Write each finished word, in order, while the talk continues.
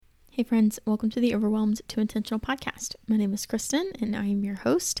Hey friends, welcome to the Overwhelmed to Intentional podcast. My name is Kristen and I am your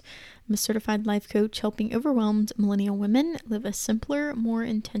host. I'm a certified life coach helping overwhelmed millennial women live a simpler, more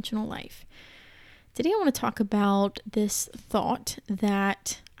intentional life. Today I want to talk about this thought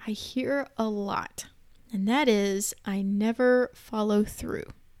that I hear a lot, and that is I never follow through.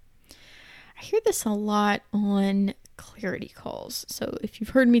 I hear this a lot on clarity calls. So if you've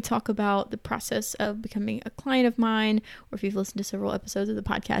heard me talk about the process of becoming a client of mine, or if you've listened to several episodes of the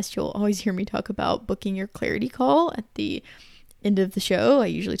podcast, you'll always hear me talk about booking your clarity call at the end of the show. I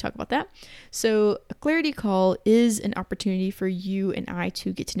usually talk about that. So a clarity call is an opportunity for you and I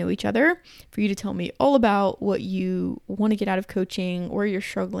to get to know each other, for you to tell me all about what you want to get out of coaching, where you're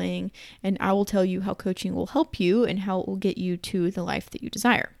struggling, and I will tell you how coaching will help you and how it will get you to the life that you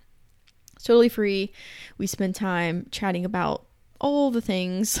desire. It's totally free. We spend time chatting about all the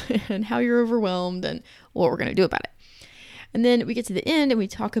things and how you're overwhelmed and what we're going to do about it. And then we get to the end and we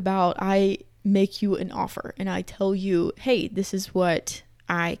talk about, I make you an offer and I tell you, hey, this is what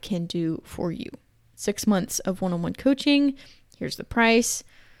I can do for you. 6 months of one-on-one coaching. Here's the price.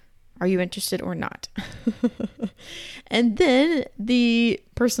 Are you interested or not? And then the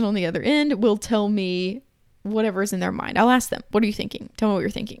person on the other end will tell me whatever's in their mind. I'll ask them, what are you thinking? Tell me what you're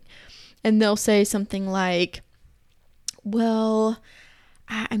thinking. And they'll say something like, well,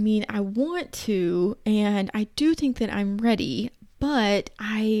 I want to, and I do think that I'm ready, but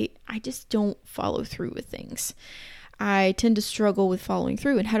I just don't follow through with things. I tend to struggle with following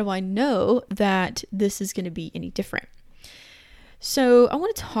through. And how do I know that this is going to be any different? So I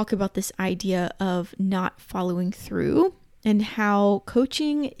want to talk about this idea of not following through and how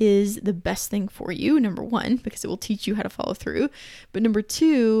coaching is the best thing for you. Number one, because it will teach you how to follow through. But number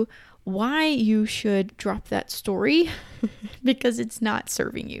two, why you should drop that story because it's not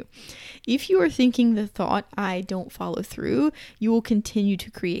serving you. If you are thinking the thought, I don't follow through, you will continue to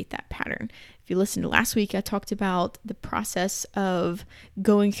create that pattern. If you listened to last week, I talked about the process of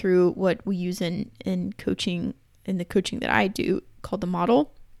going through what we use in coaching, in the coaching that I do, called the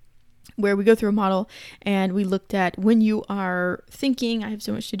model, where we go through a model and we looked at when you are thinking, I have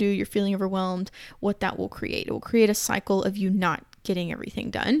so much to do, you're feeling overwhelmed, what that will create. It will create a cycle of you not getting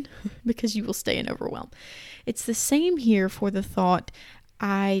everything done because you will stay in overwhelm. It's the same here for the thought,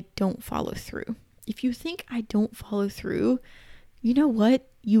 I don't follow through. If you think I don't follow through, you know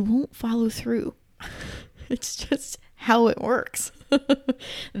what? You won't follow through. It's just how it works.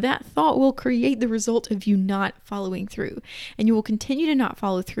 That thought will create the result of you not following through, and you will continue to not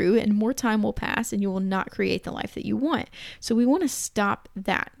follow through, and more time will pass and you will not create the life that you want. So we want to stop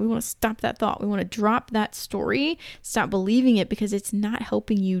that. We want to stop that thought. We want to drop that story, stop believing it because it's not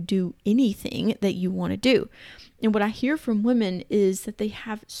helping you do anything that you want to do. And what I hear from women is that they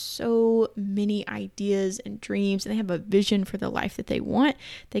have so many ideas and dreams, and they have a vision for the life that they want.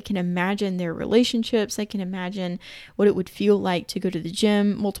 They can imagine their relationships. They can imagine what it would feel like to go to the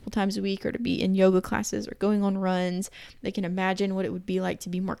gym multiple times a week, or to be in yoga classes or going on runs. They can imagine what it would be like to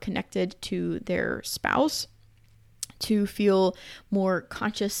be more connected to their spouse, to feel more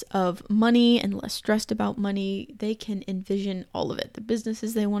conscious of money and less stressed about money. They can envision all of it. The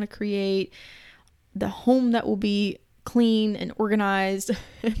businesses they want to create, the home that will be clean and organized.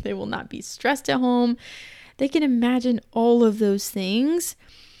 They will not be stressed at home. They can imagine all of those things.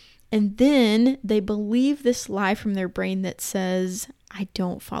 And then they believe this lie from their brain that says, I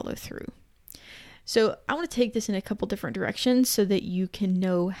don't follow through. So I want to take this in a couple different directions so that you can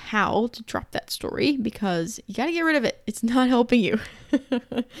know how to drop that story, because you got to get rid of it. It's not helping you. So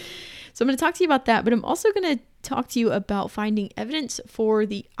I'm going to talk to you about that, but I'm also going to talk to you about finding evidence for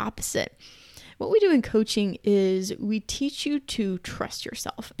the opposite. What we do in coaching is we teach you to trust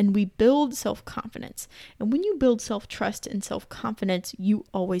yourself, and we build self-confidence. And when you build self-trust and self-confidence, you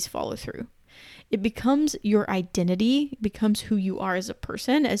always follow through. It becomes your identity, it becomes who you are as a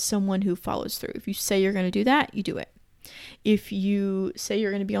person, as someone who follows through. If you say you're going to do that, you do it. If you say you're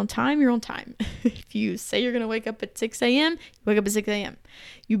going to be on time, you're on time. If you say you're going to wake up at 6 a.m., you wake up at 6 a.m.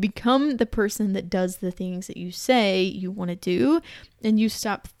 You become the person that does the things that you say you want to do, and you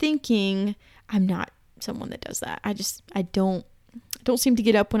stop thinking, I'm not someone that does that. I don't seem to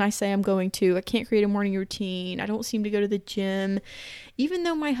get up when I say I'm going to. I can't create a morning routine. I don't seem to go to the gym. Even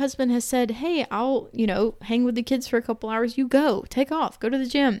though my husband has said, hey, I'll, hang with the kids for a couple hours. You go, take off, go to the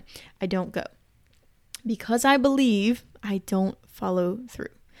gym. I don't go because I believe I don't follow through.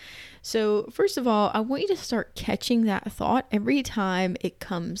 So first of all, I want you to start catching that thought every time it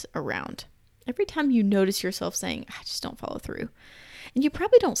comes around. Every time you notice yourself saying, I just don't follow through. And you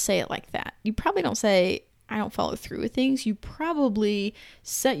probably don't say it like that. You probably don't say, I don't follow through with things. You probably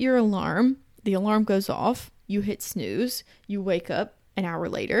set your alarm. The alarm goes off. You hit snooze. You wake up. an hour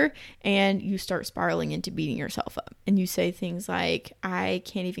later and you start spiraling into beating yourself up. And you say things like, I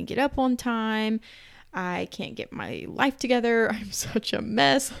can't even get up on time. I can't get my life together. I'm such a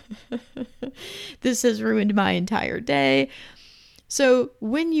mess. This has ruined my entire day. So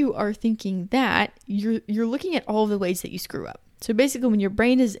when you are thinking that, you're looking at all the ways that you screw up. So basically, when your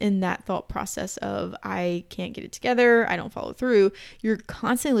brain is in that thought process of, I can't get it together, I don't follow through, you're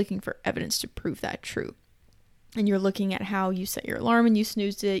constantly looking for evidence to prove that true. And you're looking at how you set your alarm and you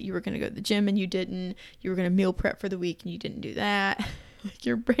snoozed it. You were going to go to the gym and you didn't. You were going to meal prep for the week and you didn't do that.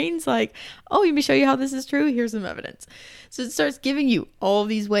 Your brain's like, oh, let me show you how this is true. Here's some evidence. So it starts giving you all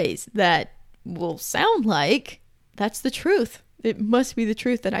these ways that will sound like that's the truth. It must be the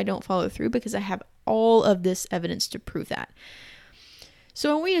truth that I don't follow through because I have all of this evidence to prove that. So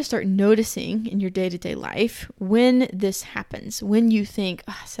I want you to start noticing in your day-to-day life when this happens, when you think,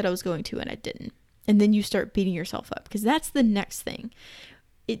 I said I was going to and I didn't. And then you start beating yourself up because that's the next thing.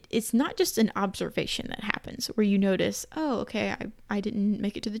 It's not just an observation that happens where you notice, oh, okay, I didn't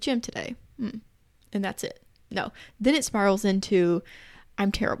make it to the gym today. And that's it. No. Then it spirals into,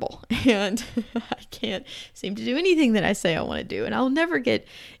 I'm terrible and I can't seem to do anything that I say I want to do. And I'll never get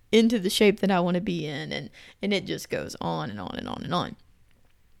into the shape that I want to be in. And it just goes on and on and on and on.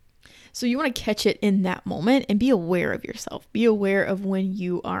 So you want to catch it in that moment and be aware of yourself. Be aware of when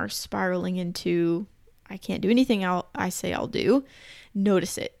you are spiraling into, I can't do anything I say I'll do.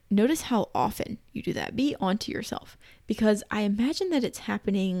 Notice it. Notice how often you do that. Be onto yourself because I imagine that it's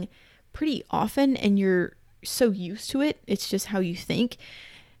happening pretty often and you're so used to it. It's just how you think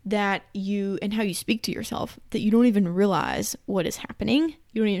that and how you speak to yourself that you don't even realize what is happening.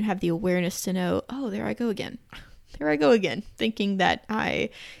 You don't even have the awareness to know, oh, there I go again. There I go again, thinking that I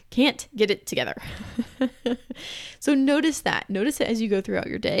can't get it together. So notice that. Notice it as you go throughout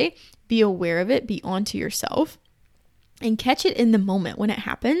your day. Be aware of it. Be onto yourself. And catch it in the moment when it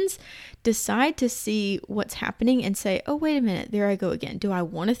happens. Decide to see what's happening and say, oh, wait a minute, there I go again. Do I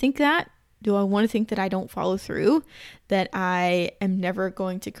want to think that? Do I want to think that I don't follow through? That I am never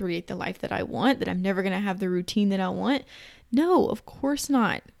going to create the life that I want? That I'm never going to have the routine that I want? No, of course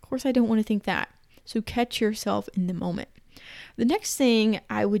not. Of course I don't want to think that. So catch yourself in the moment. The next thing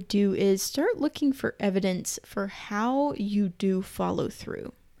I would do is start looking for evidence for how you do follow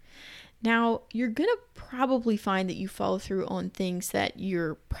through. Now, you're going to probably find that you follow through on things that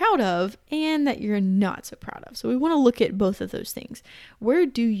you're proud of and that you're not so proud of. So we want to look at both of those things. Where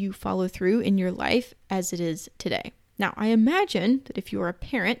do you follow through in your life as it is today? Now, I imagine that if you're a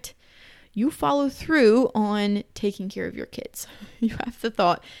parent, you follow through on taking care of your kids. You have the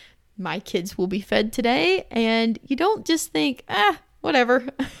thought, my kids will be fed today, and you don't just think, whatever,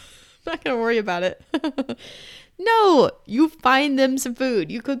 I'm not going to worry about it. No, you find them some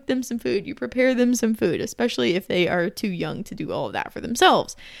food, you cook them some food, you prepare them some food, especially if they are too young to do all of that for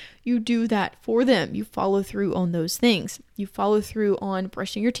themselves. You do that for them. You follow through on those things. You follow through on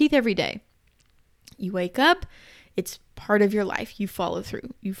brushing your teeth every day. You wake up, it's part of your life. You follow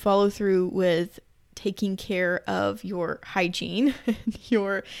through. You follow through with taking care of your hygiene,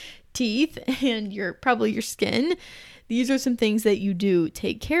 your teeth, and probably your skin. These are some things that you do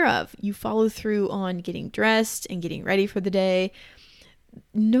take care of. You follow through on getting dressed and getting ready for the day.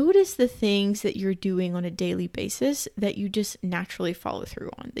 Notice the things that you're doing on a daily basis that you just naturally follow through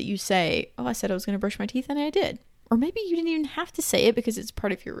on. That you say, oh, I said I was going to brush my teeth and I did. Or maybe you didn't even have to say it because it's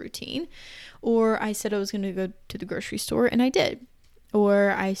part of your routine. Or I said I was going to go to the grocery store and I did.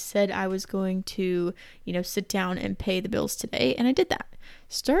 Or I said I was going to, sit down and pay the bills today and I did that.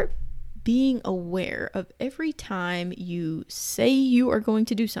 Start being aware of every time you say you are going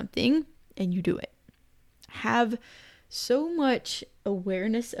to do something and you do it. Have so much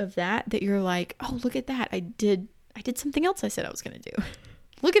awareness of that you're like, oh, look at that. I did something else I said I was going to do.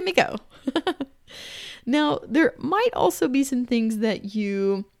 Look at me go. Now, there might also be some things that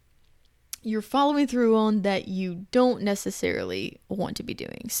you're following through on that you don't necessarily want to be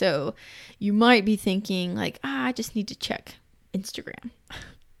doing. So you might be thinking like, I just need to check Instagram.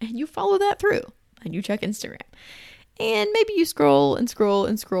 And you follow that through and you check Instagram. And maybe you scroll and scroll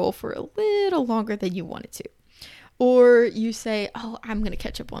and scroll for a little longer than you wanted to. Or you say, oh, I'm going to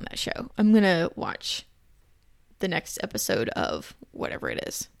catch up on that show. I'm going to watch the next episode of whatever it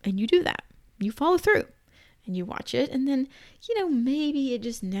is. And you do that. You follow through and you watch it. And then, maybe it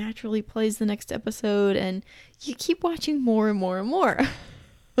just naturally plays the next episode and you keep watching more and more and more.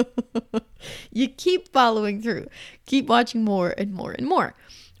 You keep following through. Keep watching more and more and more.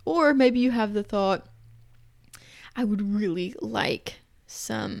 Or maybe you have the thought, I would really like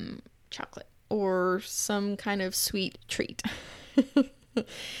some chocolate or some kind of sweet treat.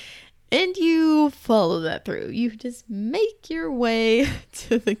 And you follow that through. You just make your way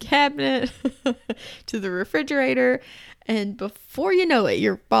to the cabinet, to the refrigerator, and before you know it,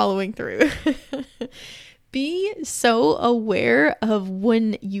 you're following through. Be so aware of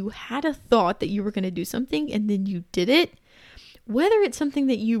when you had a thought that you were going to do something and then you did it, whether it's something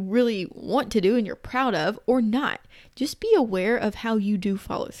that you really want to do and you're proud of or not. Just be aware of how you do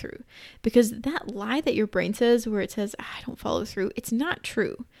follow through, because that lie that your brain says where it says, I don't follow through, it's not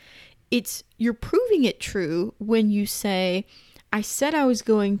true. You're proving it true when you say, I said I was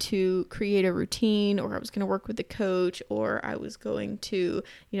going to create a routine, or I was going to work with a coach, or I was going to,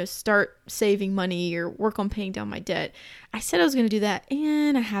 start saving money or work on paying down my debt. I said I was going to do that,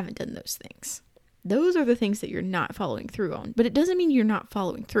 and I haven't done those things. Those are the things that you're not following through on, but it doesn't mean you're not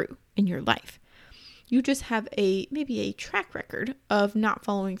following through in your life. You just have maybe a track record of not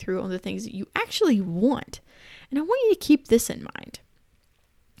following through on the things that you actually want. And I want you to keep this in mind.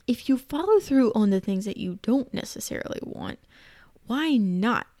 If you follow through on the things that you don't necessarily want, why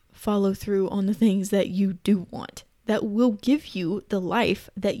not follow through on the things that you do want, that will give you the life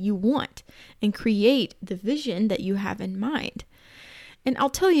that you want and create the vision that you have in mind? And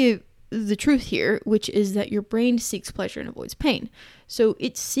I'll tell you the truth here, which is that your brain seeks pleasure and avoids pain. So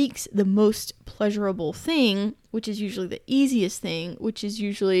it seeks the most pleasurable thing, which is usually the easiest thing, which is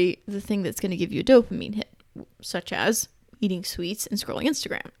usually the thing that's going to give you a dopamine hit, such as eating sweets and scrolling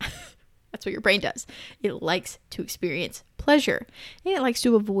Instagram. That's what your brain does. It likes to experience pleasure, and it likes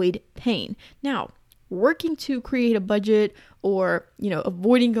to avoid pain. Now, working to create a budget, or,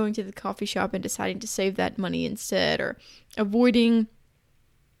 avoiding going to the coffee shop and deciding to save that money instead, or avoiding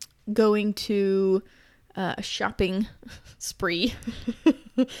going to a shopping spree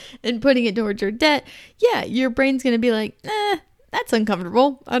and putting it towards your debt. Yeah, your brain's going to be like, that's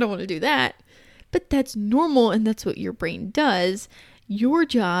uncomfortable. I don't want to do that. But that's normal, and that's what your brain does. Your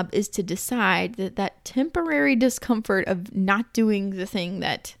job is to decide that temporary discomfort of not doing the thing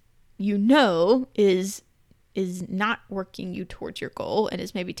that you know is not working you towards your goal and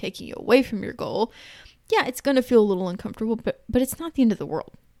is maybe taking you away from your goal. Yeah, it's going to feel a little uncomfortable, but it's not the end of the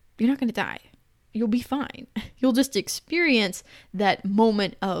world. You're not going to die. You'll be fine. You'll just experience that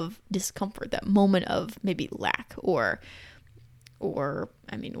moment of discomfort, that moment of maybe lack, or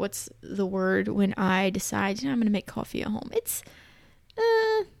what's the word when I decide, I'm going to make coffee at home? It's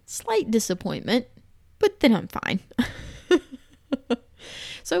slight disappointment, but then I'm fine.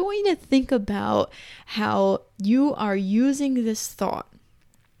 So I want you to think about how you are using this thought,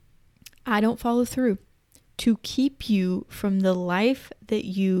 I don't follow through, to keep you from the life that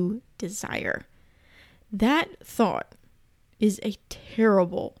you desire. That thought is a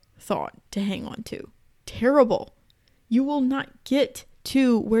terrible thought to hang on to. Terrible. You will not get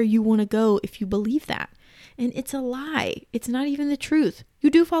to where you want to go if you believe that. And it's a lie. It's not even the truth. You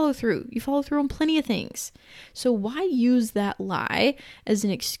do follow through. You follow through on plenty of things. So why use that lie as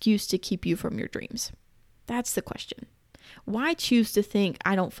an excuse to keep you from your dreams? That's the question. Why choose to think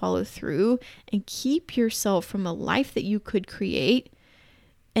I don't follow through and keep yourself from a life that you could create,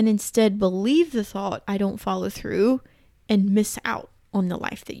 and instead believe the thought I don't follow through and miss out on the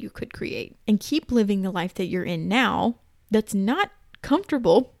life that you could create, and keep living the life that you're in now that's not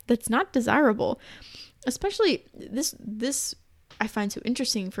comfortable, that's not desirable? Especially this I find so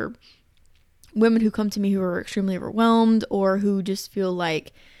interesting for women who come to me who are extremely overwhelmed, or who just feel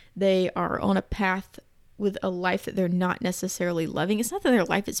like they are on a path with a life that they're not necessarily loving. It's not that their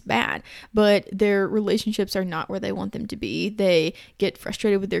life is bad, but their relationships are not where they want them to be. They get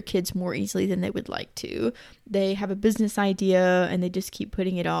frustrated with their kids more easily than they would like to. They have a business idea and they just keep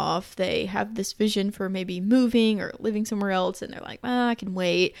putting it off. They have this vision for maybe moving or living somewhere else, and they're like, I can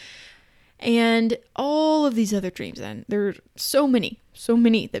wait. And all of these other dreams, and there are so many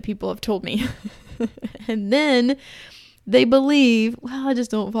that people have told me. And then they believe, I just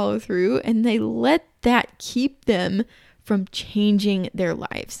don't follow through, and they let that keep them from changing their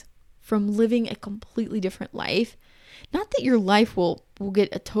lives, from living a completely different life. Not that your life will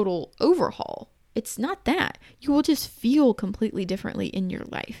get a total overhaul. It's not that. You will just feel completely differently in your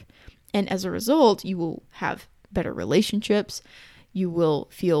life. And as a result, you will have better relationships. You will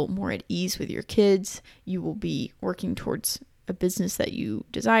feel more at ease with your kids. You will be working towards a business that you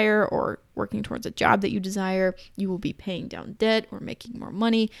desire, or working towards a job that you desire. You will be paying down debt or making more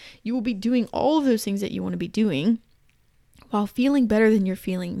money. You will be doing all of those things that you want to be doing while feeling better than you're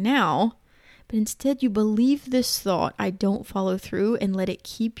feeling now. But instead you believe this thought, I don't follow through, and let it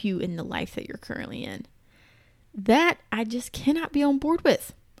keep you in the life that you're currently in. That I just cannot be on board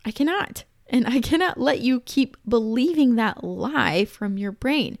with. I cannot. And I cannot let you keep believing that lie from your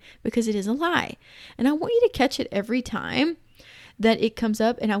brain, because it is a lie. And I want you to catch it every time that it comes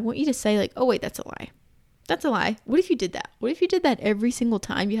up, and I want you to say like, oh wait, that's a lie. That's a lie. What if you did that? What if you did that every single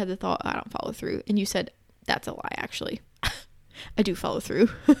time you had the thought, I don't follow through, and you said, that's a lie, actually. I do follow through.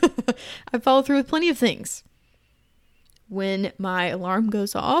 I follow through with plenty of things. When my alarm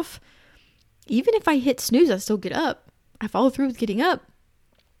goes off, even if I hit snooze, I still get up. I follow through with getting up.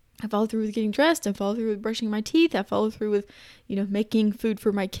 I follow through with getting dressed. I follow through with brushing my teeth. I follow through with, making food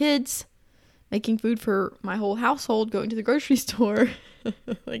for my kids, making food for my whole household, going to the grocery store,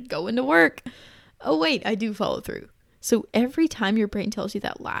 like going to work. Oh, wait, I do follow through. So every time your brain tells you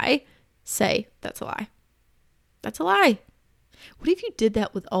that lie, say, that's a lie. That's a lie. What if you did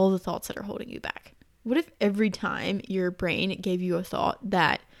that with all the thoughts that are holding you back? What if every time your brain gave you a thought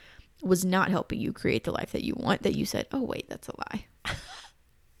that was not helping you create the life that you want, that you said, oh, wait, that's a lie?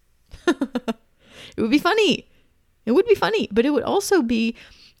 It would be funny. It would be funny, but it would also be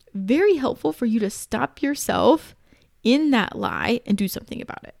very helpful for you to stop yourself in that lie and do something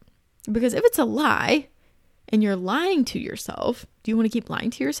about it. Because if it's a lie and you're lying to yourself, do you want to keep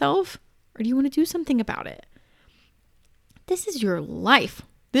lying to yourself, or do you want to do something about it? This is your life.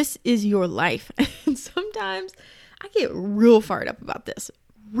 This is your life. And sometimes I get real fired up about this,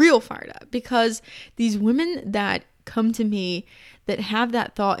 real fired up, because these women that come to me that have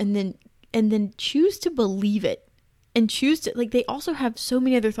that thought and then choose to believe it and choose to, like, they also have so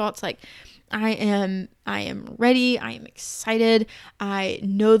many other thoughts like, I am ready. I am excited. I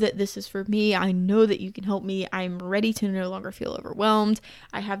know that this is for me. I know that you can help me. I'm ready to no longer feel overwhelmed.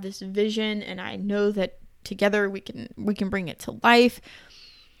 I have this vision and I know that together we can bring it to life.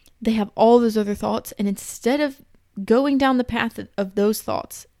 They have all those other thoughts, and instead of going down the path of those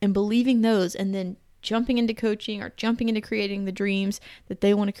thoughts and believing those and then jumping into coaching or jumping into creating the dreams that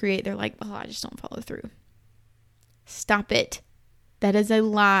they want to create, they're like, well, I just don't follow through. Stop it. That is a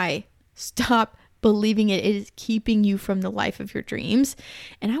lie. Stop believing it. It is keeping you from the life of your dreams,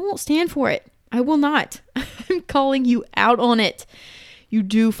 and I won't stand for it. I will not. I'm calling you out on it. You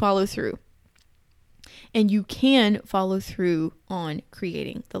do follow through. And you can follow through on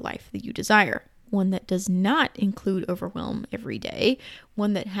creating the life that you desire. One that does not include overwhelm every day.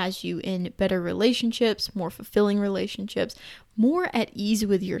 One that has you in better relationships, more fulfilling relationships, more at ease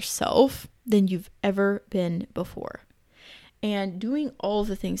with yourself than you've ever been before. And doing all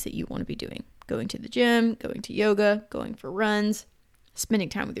the things that you want to be doing. Going to the gym, going to yoga, going for runs, spending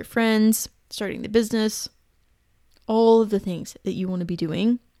time with your friends, starting the business. All of the things that you want to be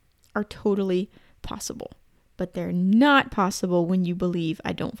doing are totally possible, but they're not possible when you believe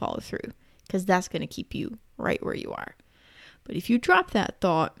I don't follow through, because that's going to keep you right where you are. But if you drop that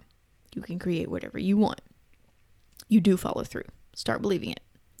thought, you can create whatever you want. You do follow through. Start believing it.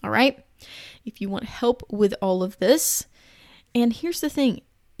 All right. If you want help with all of this, and here's the thing,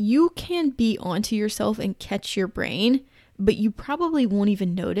 you can be onto yourself and catch your brain, but you probably won't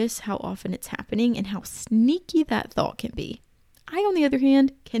even notice how often it's happening and how sneaky that thought can be. I, on the other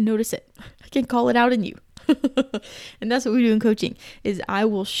hand, can notice it. I can call it out in you. And that's what we do in coaching, is I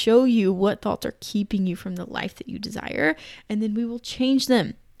will show you what thoughts are keeping you from the life that you desire, and then we will change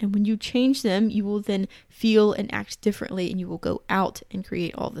them. And when you change them, you will then feel and act differently, and you will go out and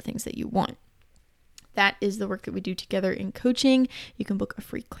create all the things that you want. That is the work that we do together in coaching. You can book a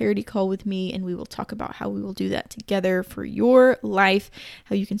free clarity call with me, and we will talk about how we will do that together for your life,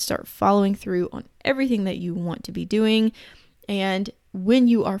 how you can start following through on everything that you want to be doing. And when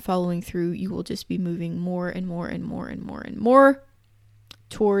you are following through, you will just be moving more and more and more and more and more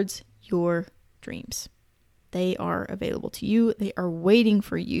towards your dreams. They are available to you. They are waiting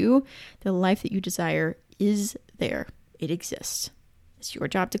for you. The life that you desire is there. It exists. It's your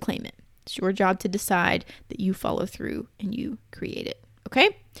job to claim it. It's your job to decide that you follow through and you create it.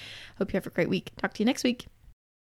 Okay? Hope you have a great week. Talk to you next week.